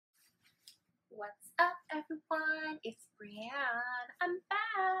What's up, everyone? It's Brianne. I'm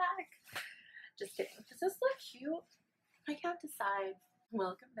back. Just kidding. Does this look cute? I can't decide.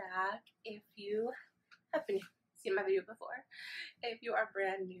 Welcome back. If you have been seen my video before, if you are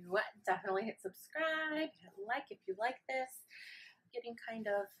brand new, definitely hit subscribe, hit like if you like this. I'm getting kind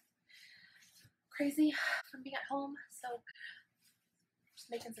of crazy from being at home, so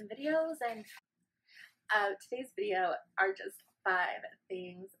just making some videos, and today's video are just 5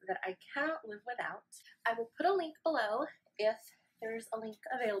 things that I cannot live without. I will put a link below if there's a link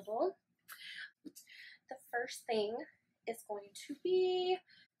available. The first thing is going to be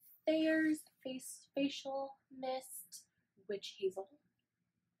Thayers Facial Mist Witch Hazel.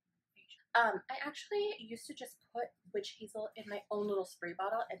 I actually used to just put witch hazel in my own little spray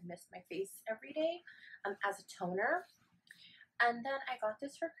bottle and mist my face every day as a toner. And then I got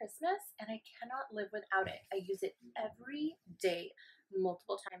this for Christmas and I cannot live without it. I use it every day,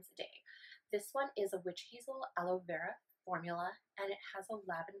 multiple times a day. This one is a witch hazel aloe vera formula and it has a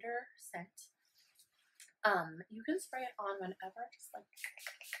lavender scent. You can spray it on whenever, just like,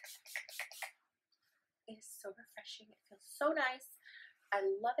 it is so refreshing. It feels so nice. I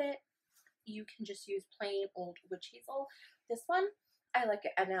love it. You can just use plain old witch hazel. This one, I like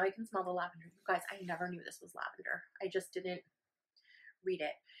it. And now I can smell the lavender. You guys, I never knew this was lavender. I just didn't read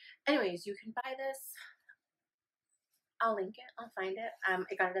it. Anyways, you can buy this. I'll link it. I'll find it. I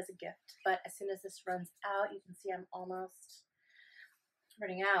got it as a gift, but as soon as this runs out, you can see I'm almost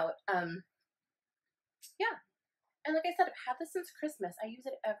running out. Yeah. And like I said, I've had this since Christmas. I use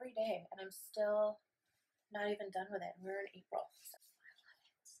it every day, and I'm still not even done with it. We're in April, so I love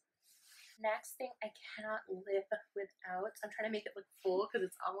it. Next thing I cannot live without, I'm trying to make it look full because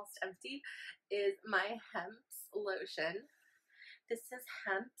it's almost empty, is my hemp's lotion. This is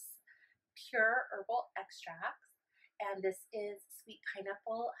hemp's pure herbal extracts, and this is sweet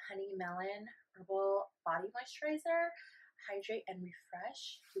pineapple, honey melon, herbal body moisturizer, hydrate and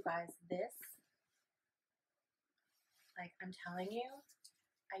refresh. You guys, this, like I'm telling you,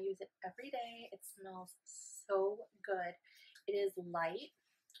 I use it every day. It smells so good. It is light,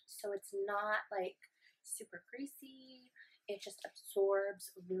 so it's not like super greasy. It just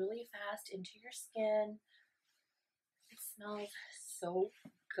absorbs really fast into your skin. It smells so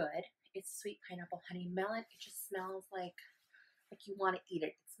good. It's sweet pineapple, honey melon. It just smells like you want to eat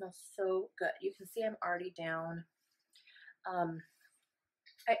it. It smells so good. You can see I'm already down.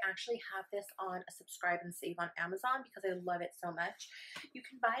 I actually have this on a subscribe and save on Amazon because I love it so much. You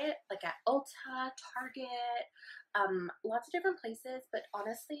can buy it like at Ulta, Target, lots of different places, but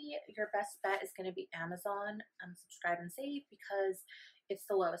honestly, your best bet is going to be Amazon subscribe and save because it's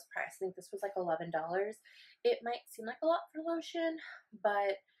the lowest price. I think this was like $11. It might seem like a lot for lotion,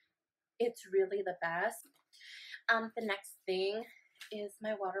 but it's really the best. The next thing is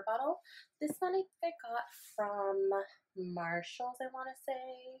my water bottle. This one I think I got from Marshall's, I want to say.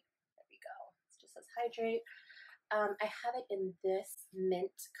 There we go. It just says hydrate. I have it in this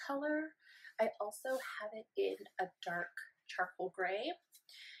mint color. I also have it in a dark charcoal gray.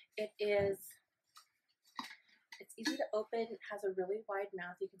 It's easy to open. It has a really wide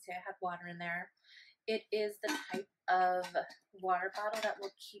mouth. You can see I have water in there. It is the type of water bottle that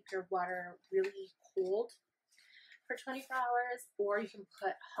will keep your water really cold for 24 hours, or you can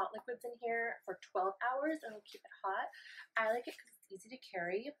put hot liquids in here for 12 hours and it'll keep it hot. I like it because it's easy to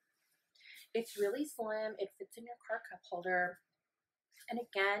carry. It's really slim. It fits in your car cup holder. And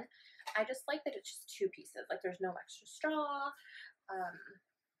again, I just like that it's just 2 pieces. Like there's no extra straw.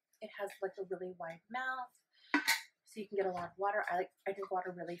 It has like a really wide mouth, so you can get a lot of water. I drink water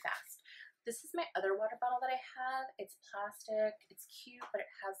really fast. This is my other water bottle that I have. It's plastic. It's cute, but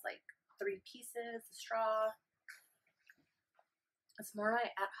it has like 3 pieces, the straw. It's more my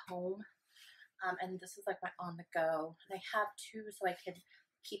at home, and this is like my on the go. And I have 2 so I can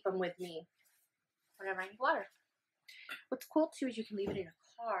keep them with me whenever I need water. What's cool too is you can leave it in your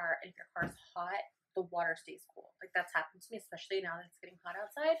car, and if your car is hot, the water stays cool. Like that's happened to me, especially now that it's getting hot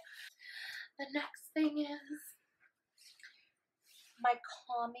outside. The next thing is my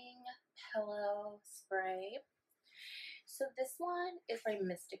calming pillow spray. So this one is my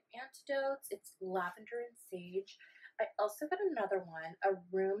Mystic Antidotes. It's lavender and sage. I also got another one, a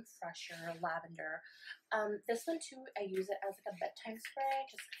room fresher lavender. This one too, I use it as like a bedtime spray,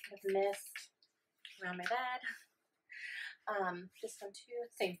 just kind of mist around my bed. This one too,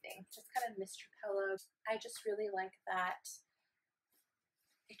 same thing, just kind of mist your pillow. I just really like that.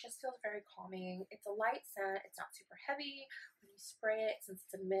 It just feels very calming. It's a light scent. It's not super heavy. When you spray it, since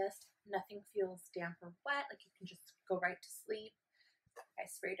it's a mist, nothing feels damp or wet. Like you can just go right to sleep. I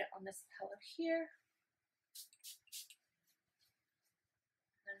sprayed it on this pillow here.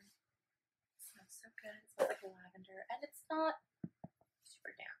 so good. It smells like lavender, and it's not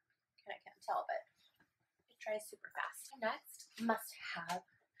super damp. I can't tell, but it dries super fast. Next must have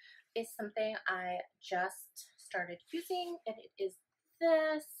is something I just started using, and it is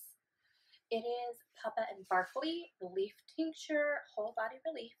this. It is Papa and Barkley Relief Tincture Whole Body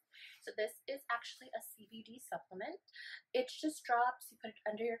Relief. So this is actually a CBD supplement. It's just drops. You put it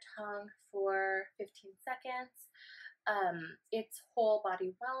under your tongue for 15 seconds. It's whole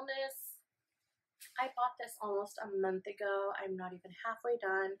body wellness. I bought this almost a month ago. I'm not even halfway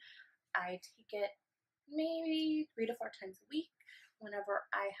done. I take it maybe 3 to 4 times a week whenever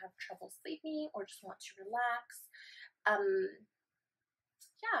I have trouble sleeping or just want to relax.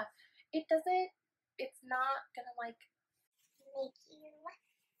 Yeah, it's not gonna like make you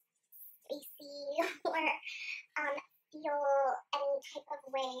spacey or feel any type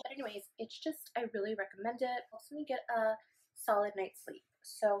of way. But anyways, it's just, I really recommend it. It helps me get a solid night's sleep.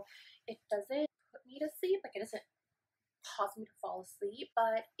 So it doesn't put me to sleep, like it doesn't cause me to fall asleep,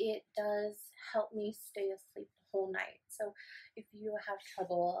 but it does help me stay asleep the whole night. So if you have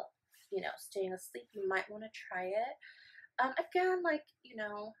trouble, you know, staying asleep, you might want to try it. Again, like, you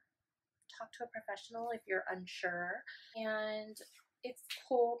know, talk to a professional if you're unsure. And it's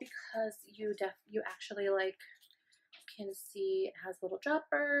cool because you actually like can see it has a little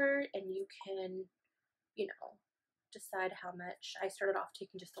dropper, and you can, you know, decide how much. I started off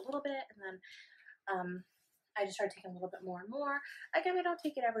taking just a little bit, and then I just started taking a little bit more and more. Again, I don't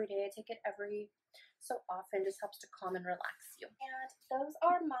take it every day. I take it every so often. Just helps to calm and relax you. And those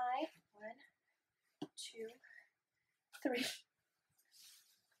are my 1, 2, 3,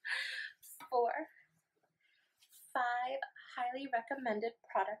 4, 5 highly recommended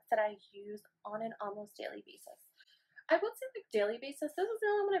products that I use on an almost daily basis. I would say like daily basis. This is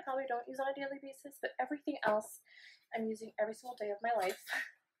the only one I probably don't use on a daily basis, but everything else I'm using every single day of my life.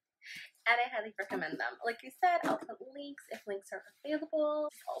 And I highly recommend them. Like I said, I'll put links if links are available.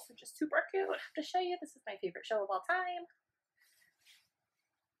 It's also just super cute. I have to show you. This is my favorite show of all time.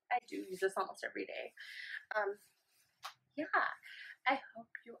 I do use this almost every day. Yeah, I hope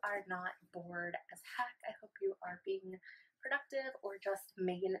you are not bored as heck. I hope you are being productive or just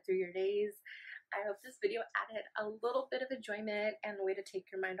making it through your days. I hope this video added a little bit of enjoyment and a way to take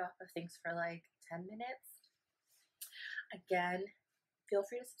your mind off of things for like 10 minutes. Again, feel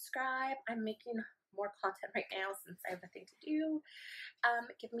free to subscribe. I'm making more content right now since I have nothing to do.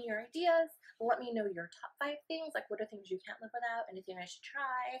 Give me your ideas. Let me know your top 5 things. Like, what are things you can't live without? Anything I should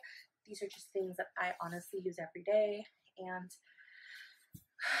try? These are just things that I honestly use every day and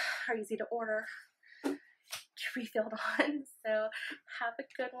are easy to order, refilled on. So have a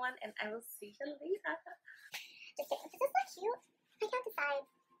good one, and I will see you later. Just kidding. This is so cute. I can't decide.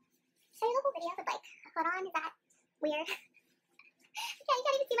 Show you the whole video, but like, hold on, is that weird? Yeah, you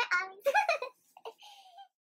can't even see my